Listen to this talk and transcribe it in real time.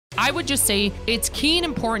I would just say it's key and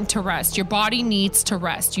important to rest. Your body needs to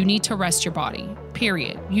rest. You need to rest your body,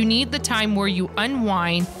 period. You need the time where you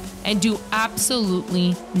unwind and do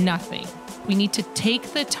absolutely nothing. We need to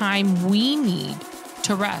take the time we need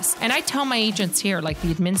to rest. And I tell my agents here, like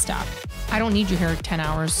the admin staff, I don't need you here 10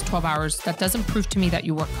 hours, 12 hours. That doesn't prove to me that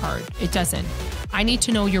you work hard. It doesn't. I need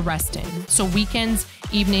to know you're resting. So weekends,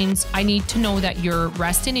 evenings, I need to know that you're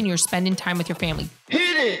resting and you're spending time with your family.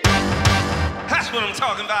 Hit it! That's what I'm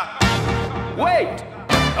talking about. Wait!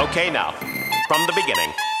 Okay, now, from the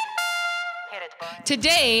beginning.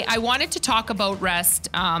 Today, I wanted to talk about rest.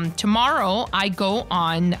 Tomorrow, I go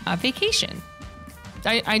on a vacation.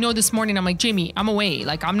 I know this morning, I'm like, Jamie, I'm away.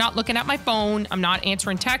 Like, I'm not looking at my phone. I'm not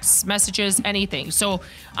answering texts, messages, anything. So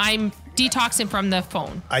I'm detoxing from the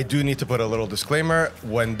phone. I do need to put a little disclaimer.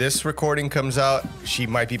 When this recording comes out, she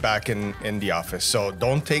might be back in the office. So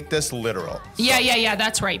don't take this literal. Yeah,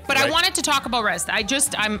 that's right. But Right. I wanted to talk about rest.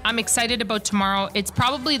 I'm excited about tomorrow. It's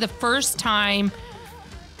probably the first time,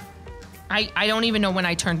 I don't even know when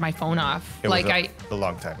I turned my phone off. It was a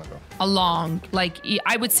long time ago.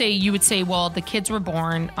 I would say, you would say, well, the kids were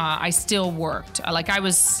born. I still worked. Like I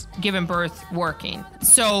was giving birth working.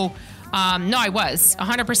 So, no, I was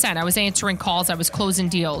 100%. I was answering calls. I was closing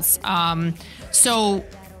deals. It's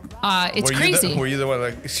crazy. Were you the one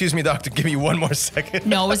like, excuse me, doctor, give me one more second?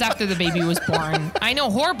 No, it was after the baby was born. I know,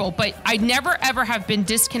 horrible, but I never ever have been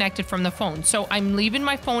disconnected from the phone. So I'm leaving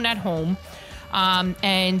my phone at home.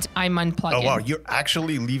 And I'm unplugging. Oh, wow. You're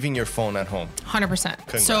actually leaving your phone at home. 100%.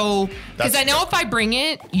 Congrats. So, because I know if I bring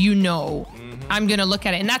it, I'm going to look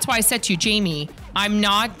at it. And that's why I said to you, Jamie, I'm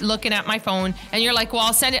not looking at my phone. And you're like, well,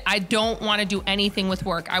 I'll send it. I don't want to do anything with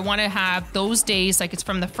work. I want to have those days, like it's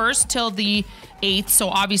from the 1st till the 8th. So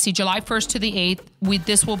obviously July 1st to the 8th,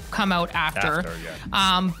 this will come out after.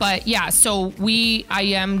 But yeah, so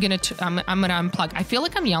I'm going to unplug. I feel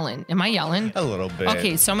like I'm yelling. Am I yelling? A little bit.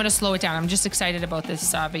 Okay, so I'm going to slow it down. I'm just excited about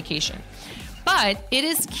this vacation. But it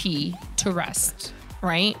is key to rest,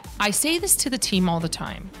 right? I say this to the team all the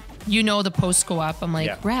time. You know, the posts go up. I'm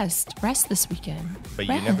like, rest this weekend. But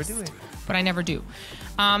you never do it. But I never do.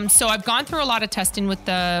 So I've gone through a lot of testing with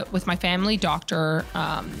my family doctor.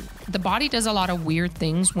 The body does a lot of weird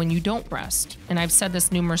things when you don't rest. And I've said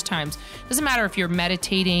this numerous times. Doesn't matter if you're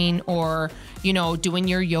meditating or, doing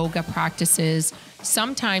your yoga practices.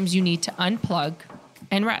 Sometimes you need to unplug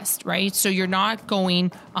and rest, right? So you're not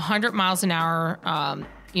going 100 miles an hour,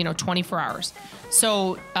 24 hours.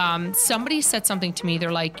 So somebody said something to me.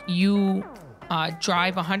 They're like, you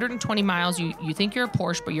drive 120 miles. You think you're a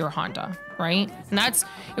Porsche, but you're a Honda, right? And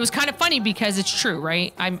it was kind of funny because it's true,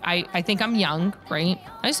 right? I think I'm young, right?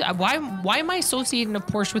 Why am I associating a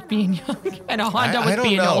Porsche with being young and a Honda with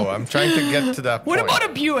being old? I don't know. I'm trying to get to that point. What about a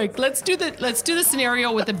Buick? Let's do the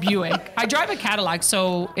scenario with a Buick. I drive a Cadillac,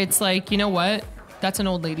 so it's like, you know what? That's an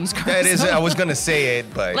old lady's car. That is. I was gonna say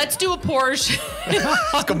it, but let's do a Porsche.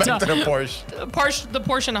 Let's go back to the Porsche. The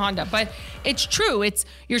Porsche and a Honda. But it's true.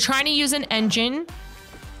 You're trying to use an engine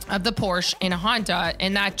of the Porsche in a Honda,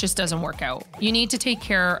 and that just doesn't work out. You need to take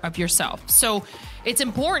care of yourself. So it's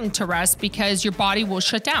important to rest because your body will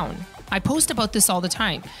shut down. I post about this all the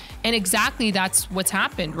time. And exactly that's what's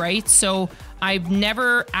happened, right? So I've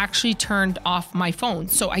never actually turned off my phone.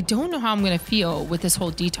 So I don't know how I'm going to feel with this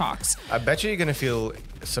whole detox. I bet you're going to feel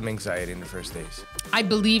some anxiety in the first days. I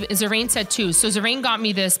believe Zarain said too. So Zarain got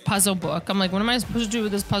me this puzzle book. I'm like, what am I supposed to do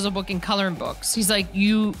with this puzzle book and coloring books? He's like,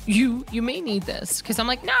 you may need this. Because I'm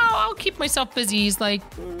like, no, I'll keep myself busy. He's like,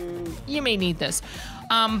 you may need this.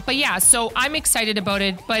 But yeah, so I'm excited about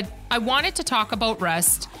it. But I wanted to talk about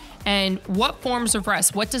rest and what forms of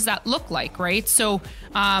rest. What does that look like, right? So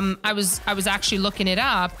I was actually looking it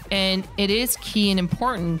up, and it is key and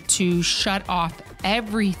important to shut off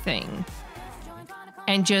everything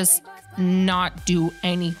and just not do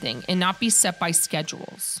anything and not be set by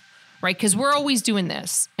schedules, right? Because we're always doing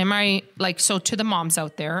this. So to the moms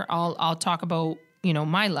out there, I'll talk about,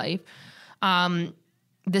 my life.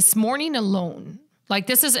 This morning alone, like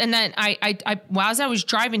this is, and then as I was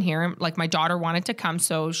driving here, like my daughter wanted to come,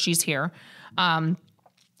 so she's here. But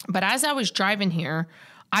as I was driving here,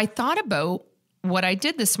 I thought about what I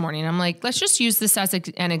did this morning. I'm like, let's just use this as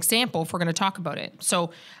an example if we're going to talk about it.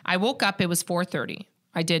 So I woke up, it was 4:30.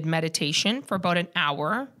 I did meditation for about an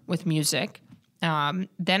hour with music. Then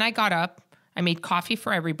I got up, I made coffee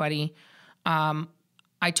for everybody.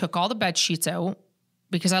 I took all the bed sheets out,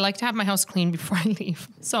 because I like to have my house clean before I leave.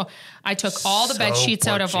 So I took all the bed sheets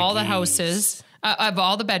out of all the houses, of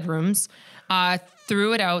all the bedrooms,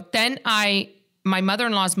 threw it out. Then I my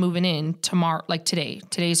mother-in-law's moving in tomorrow, like today.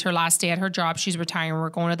 Today's her last day at her job. She's retiring. We're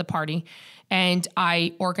going to the party. And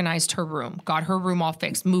I organized her room, got her room all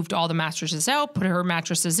fixed, moved all the mattresses out, put her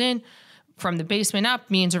mattresses in from the basement up.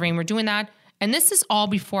 Me and Zareen were doing that. And this is all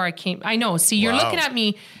before I came. I know. See, you're looking at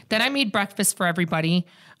me. Then I made breakfast for everybody.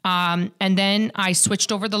 And then I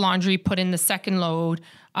switched over the laundry, put in the second load.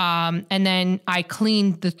 And then I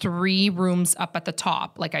cleaned the 3 rooms up at the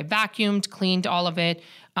top. Like I vacuumed, cleaned all of it,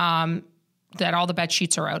 that all the bed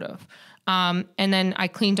sheets are out of. And then I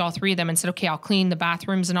cleaned all 3 of them and said, okay, I'll clean the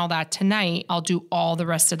bathrooms and all that tonight. I'll do all the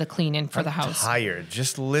rest of the cleaning for the house. I'm tired.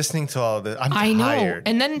 Just listening to all this. I know.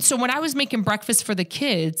 And then, so when I was making breakfast for the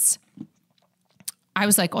kids, I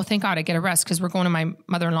was like, oh, thank God I get a rest because we're going to my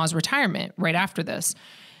mother-in-law's retirement right after this.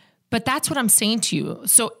 But that's what I'm saying to you.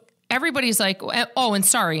 So everybody's like, oh, and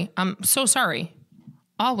sorry. I'm so sorry.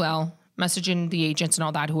 Oh, well, messaging the agents and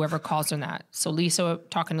all that, whoever calls on that. So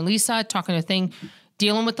talking to Thing,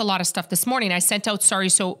 dealing with a lot of stuff this morning. I sent out sorry.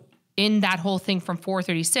 So in that whole thing from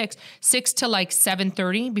 4:36, 6 to like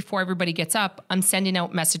 7:30 before everybody gets up, I'm sending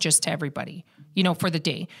out messages to everybody, for the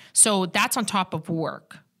day. So that's on top of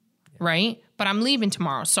work, right? But I'm leaving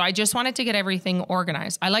tomorrow. So I just wanted to get everything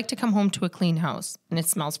organized. I like to come home to a clean house and it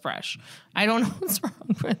smells fresh. I don't know what's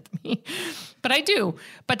wrong with me, but I do.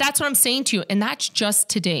 But that's what I'm saying to you. And that's just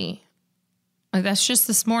today. Like that's just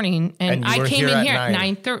this morning. And I came in here at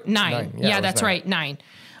 9. Yeah, that's 9. Right.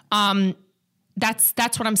 9.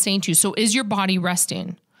 That's what I'm saying to you. So is your body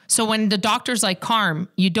resting? So when the doctor's like, Carm,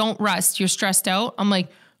 you don't rest, you're stressed out. I'm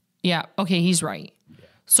like, yeah, okay, he's right.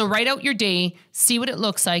 So write out your day, see what it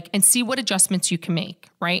looks like, and see what adjustments you can make,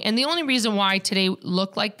 right? And the only reason why today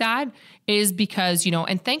looked like that is because,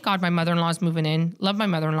 and thank God my mother-in-law is moving in. Love my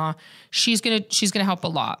mother-in-law. She's gonna help a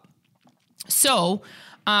lot. So,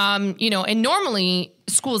 and normally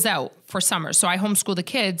school's out for summer. So I homeschool the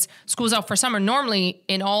kids. School's out for summer. Normally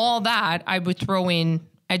in all that, I would throw in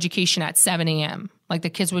education at 7 a.m. Like the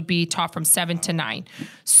kids would be taught from 7 to 9.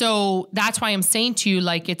 So that's why I'm saying to you,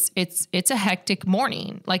 like, it's a hectic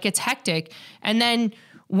morning. Like it's hectic. And then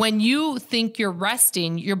when you think you're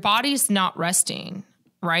resting, your body's not resting,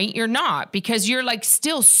 right? You're not, because you're like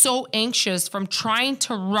still so anxious from trying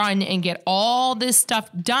to run and get all this stuff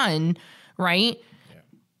done, right?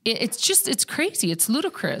 It's crazy. It's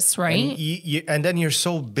ludicrous, right? And then you're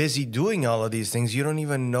so busy doing all of these things, you don't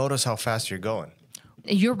even notice how fast you're going.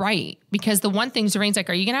 You're right. Because the one thing, Zareen's like,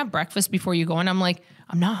 are you going to have breakfast before you go? And I'm like,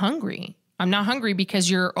 I'm not hungry. I'm not hungry because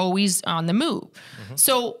you're always on the move. Mm-hmm.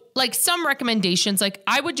 So like some recommendations, like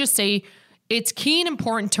I would just say it's key and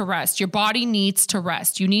important to rest. Your body needs to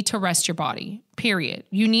rest. You need to rest your body, period.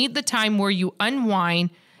 You need the time where you unwind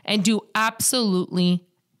and do absolutely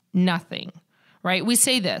nothing, right? We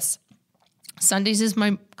say this, Sundays is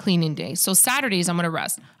my cleaning day. So Saturdays I'm going to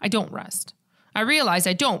rest. I don't rest. I realize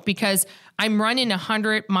I don't because I'm running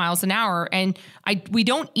 100 miles an hour and we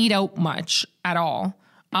don't eat out much at all.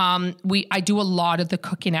 I do a lot of the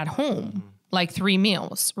cooking at home, like 3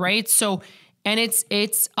 meals, right? So, and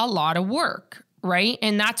it's a lot of work, right?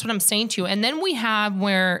 And that's what I'm saying to you. And then we have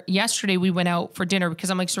where yesterday we went out for dinner because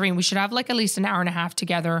I'm like, Serene, we should have like at least an hour and a half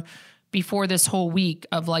together before this whole week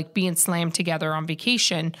of like being slammed together on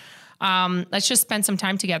vacation. Let's just spend some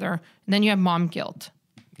time together. And then you have mom guilt.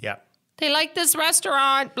 Yeah. They like this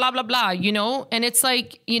restaurant, blah, blah, blah, And it's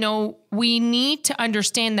like, we need to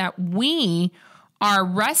understand that we are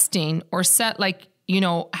resting or set like,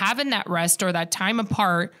 having that rest or that time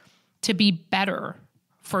apart to be better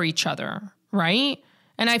for each other, right?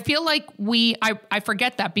 And I feel like I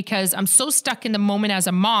forget that because I'm so stuck in the moment as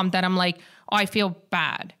a mom that I'm like, oh, I feel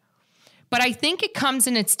bad. But I think it comes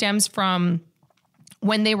and it stems from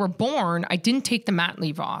when they were born, I didn't take the mat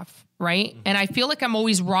leave off. Right. And I feel like I'm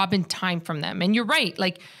always robbing time from them. And you're right.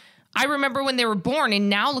 Like I remember when they were born and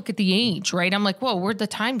now look at the age, right? I'm like, whoa, where'd the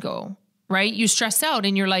time go? Right. You stress out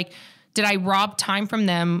and you're like, did I rob time from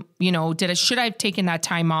them? Should I have taken that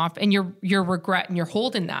time off? And you're regret and you're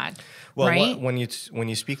holding that. Well, right? when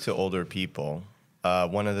you speak to older people,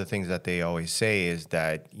 one of the things that they always say is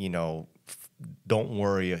that, don't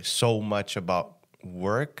worry so much about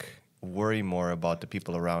work. Worry more about the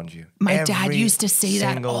people around you. My dad used to say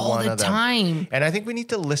that all the time. And I think we need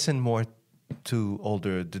to listen more to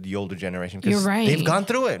the older generation because you're right. They've gone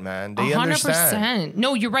through it, man. They 100%. Understand.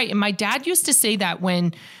 No, you're right. And my dad used to say that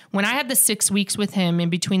when I had the 6 weeks with him in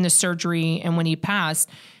between the surgery and when he passed,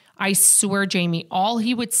 I swear, Jamie, all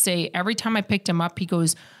he would say every time I picked him up, he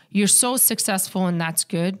goes, you're so successful and that's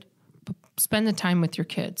good, but spend the time with your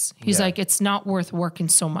kids. He's like, it's not worth working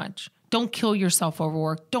so much. Don't kill yourself over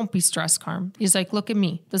work. Don't be stressed, Carm. He's like, look at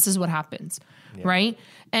me. This is what happens, right?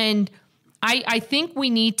 And I think we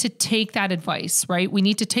need to take that advice, right? We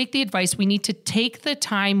need to take the advice. We need to take the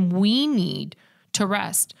time we need to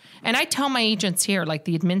rest. And I tell my agents here, like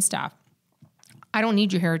the admin staff, I don't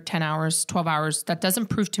need you here 10 hours, 12 hours. That doesn't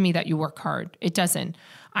prove to me that you work hard. It doesn't.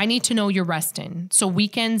 I need to know you're resting. So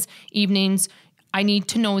weekends, evenings, I need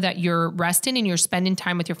to know that you're resting and you're spending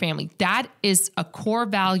time with your family. That is a core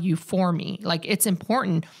value for me. Like, it's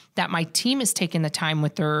important that my team is taking the time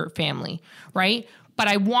with their family, right? But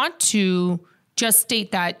I want to just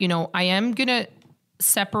state that, I am going to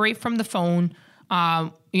separate from the phone,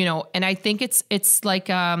 and I think it's like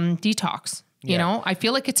detox. You know, I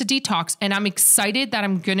feel like it's a detox, and I'm excited that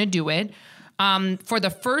I'm going to do it. For the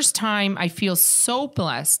first time, I feel so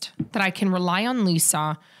blessed that I can rely on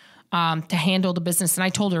Lisa to handle the business. And I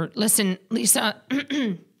told her, listen, Lisa,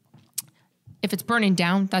 if it's burning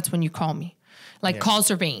down, that's when you call me. Call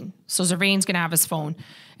Zervain. So Zervain's going to have his phone.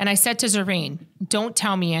 And I said to Zervain, don't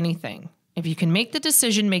tell me anything. If you can make the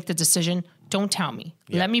decision, make the decision. Don't tell me.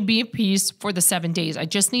 Yeah. Let me be at peace for the 7 days. I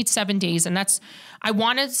just need 7 days. And I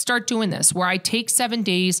want to start doing this where I take 7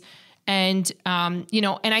 days and,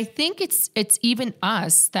 and I think it's even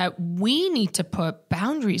us that we need to put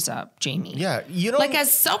boundaries up, Jamie. Yeah.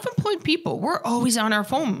 As self-employed people, we're always on our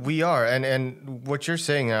phone. We are. And what you're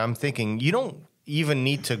saying, I'm thinking, you don't even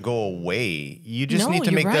need to go away. You just need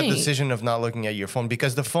to make that decision of not looking at your phone,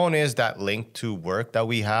 because the phone is that link to work that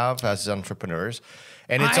we have as entrepreneurs.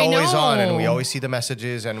 And it's always on, and we always see the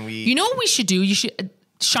messages, and we... You know what we should do? You should...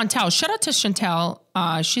 Chantel, shout out to Chantel.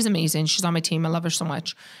 She's amazing. She's on my team. I love her so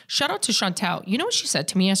much. Shout out to Chantel. You know what she said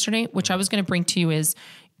to me yesterday, which I was going to bring to you, is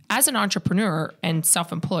as an entrepreneur and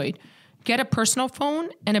self-employed, get a personal phone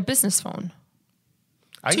and a business phone.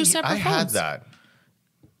 Two separate phones. I had that.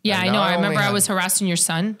 Yeah, I know. I remember I was harassing your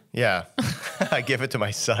son. Yeah. I give it to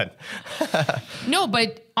my son. No,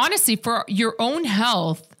 but honestly, for your own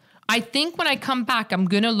health, I think when I come back, I'm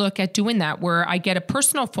going to look at doing that, where I get a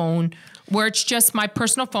personal phone where it's just my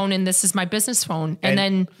personal phone and this is my business phone.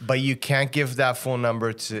 But you can't give that phone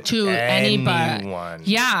number to anyone.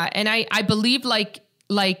 Yeah. And I believe like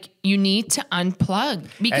you need to unplug,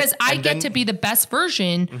 because I get to be the best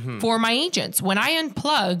version for my agents. When I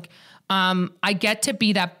unplug, I get to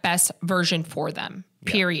be that best version for them,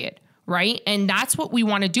 period. Right. And that's what we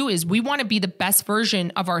want to do, is we want to be the best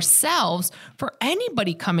version of ourselves for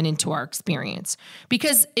anybody coming into our experience.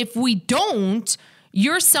 Because if we don't,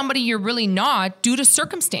 you're somebody you're really not, due to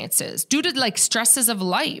circumstances, due to stresses of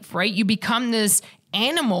life, right? You become this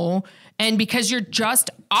animal, and because you're just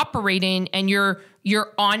operating and you're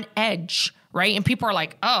on edge, right? And people are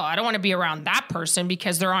like, oh, I don't want to be around that person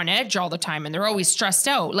because they're on edge all the time and they're always stressed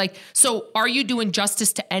out. So are you doing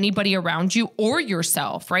justice to anybody around you or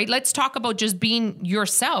yourself, right? Let's talk about just being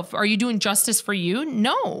yourself. Are you doing justice for you?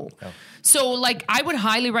 No. So I would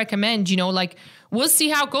highly recommend, we'll see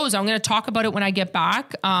how it goes. I'm going to talk about it when I get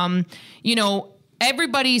back.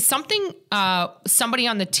 Somebody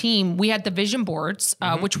on the team, we had the vision boards,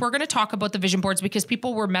 which we're going to talk about the vision boards, because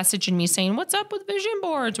people were messaging me saying, what's up with vision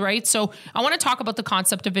boards, right? So I want to talk about the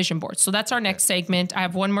concept of vision boards. So that's our next segment. I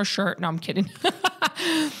have one more shirt. No, I'm kidding.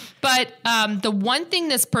 But the one thing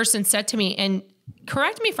this person said to me, and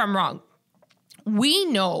correct me if I'm wrong, we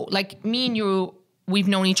know, me and you, we've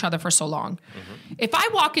known each other for so long. If I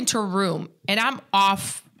walk into a room and I'm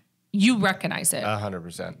off, you recognize it.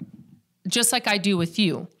 100%. Just like I do with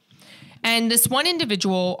you. And this one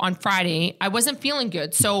individual on Friday, I wasn't feeling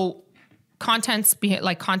good. So content behind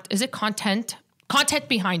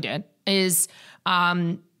it is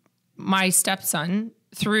my stepson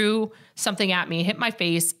threw something at me, hit my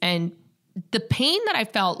face, and the pain that I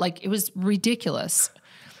felt, it was ridiculous.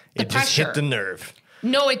 It just hit the nerve.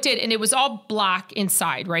 No, it did. And it was all black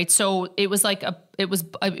inside, right? So it was it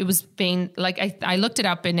was vein. I looked it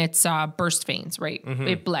up, and it's burst veins, right?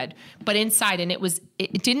 It bled, but inside, and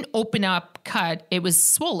it didn't open up, cut. It was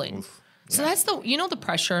swollen. Oof. So that's the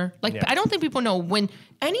pressure. I don't think people know, when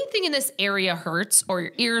anything in this area hurts or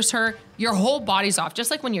your ears hurt, your whole body's off. Just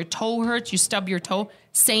like when your toe hurts, you stub your toe,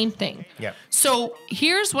 same thing. Yeah. So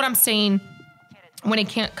here's what I'm saying when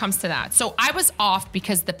it comes to that. So I was off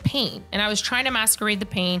because the pain, and I was trying to masquerade the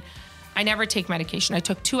pain. I never take medication. I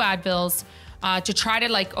took 2 Advils to try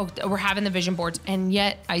to we're having the vision boards, and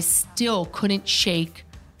yet I still couldn't shake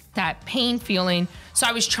that pain feeling. So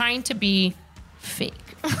I was trying to be fake.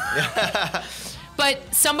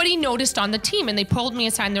 But somebody noticed on the team, and they pulled me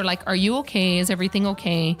aside, and they're like, are you okay? Is everything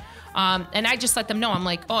okay? And I just let them know. I'm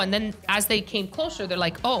like, oh, and then as they came closer, they're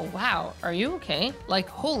like, oh, wow, are you okay?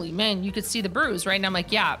 Holy man, you could see the bruise, right? And I'm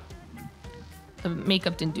like, yeah, the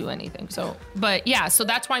makeup didn't do anything. So, but yeah, so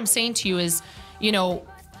that's why I'm saying to you is,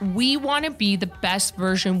 we want to be the best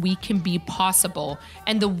version we can be possible.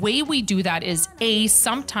 And the way we do that is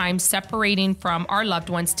sometimes separating from our loved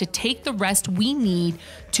ones to take the rest we need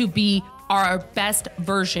to be our best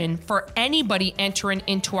version for anybody entering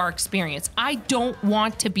into our experience. I don't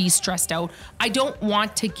want to be stressed out. I don't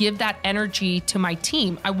want to give that energy to my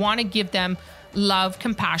team. I want to give them love,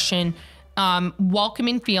 compassion,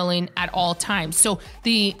 welcoming feeling at all times. So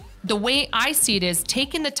the way I see it is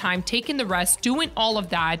taking the time, taking the rest, doing all of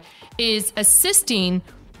that is assisting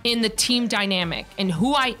in the team dynamic and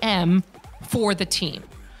who I am for the team.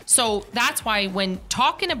 So that's why when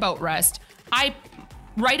talking about rest, I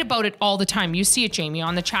write about it all the time. You see it, Jamie,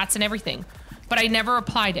 on the chats and everything, but I never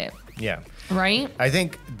applied it. Yeah. Right? I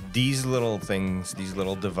think these little things, these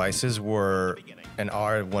little devices were and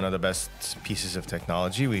are one of the best pieces of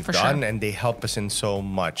technology we've done, and they help us in so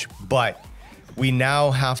much. But we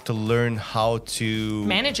now have to learn how to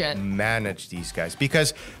manage these guys.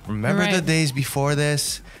 Because remember the days before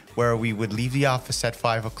this where we would leave the office at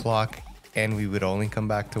 5 o'clock and we would only come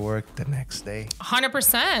back to work the next day?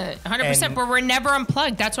 100%, but we're never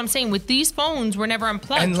unplugged. That's what I'm saying. With these phones, we're never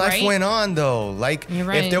unplugged, and life right? went on, though. Like,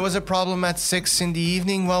 right. if there was a problem at 6 in the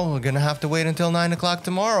evening, well, we're going to have to wait until 9 o'clock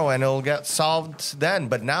tomorrow, and it'll get solved then.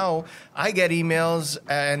 But now, I get emails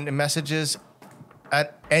and messages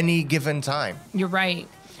at any given time. You're right.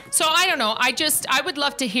 So I don't know. I would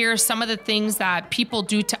love to hear some of the things that people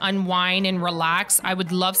do to unwind and relax. I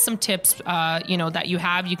would love some tips, that you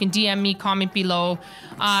have. You can DM me, comment below.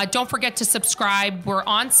 Don't forget to subscribe. We're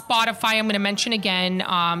on Spotify. I'm going to mention again,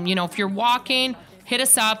 if you're walking, hit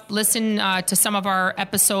us up, listen to some of our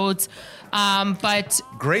episodes. But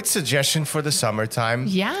great suggestion for the summertime.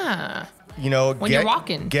 Yeah. When you're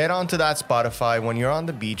walking, get onto that Spotify when you're on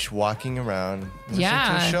the beach, walking around, listen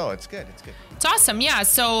to the show. It's good. It's awesome. Yeah.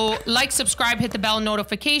 So subscribe, hit the bell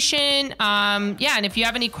notification. And if you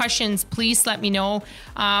have any questions, please let me know.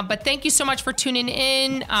 But thank you so much for tuning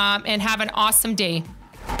in and have an awesome day.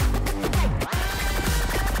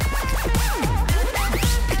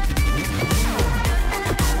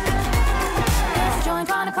 Joint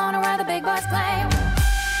on the corner where the big boys play.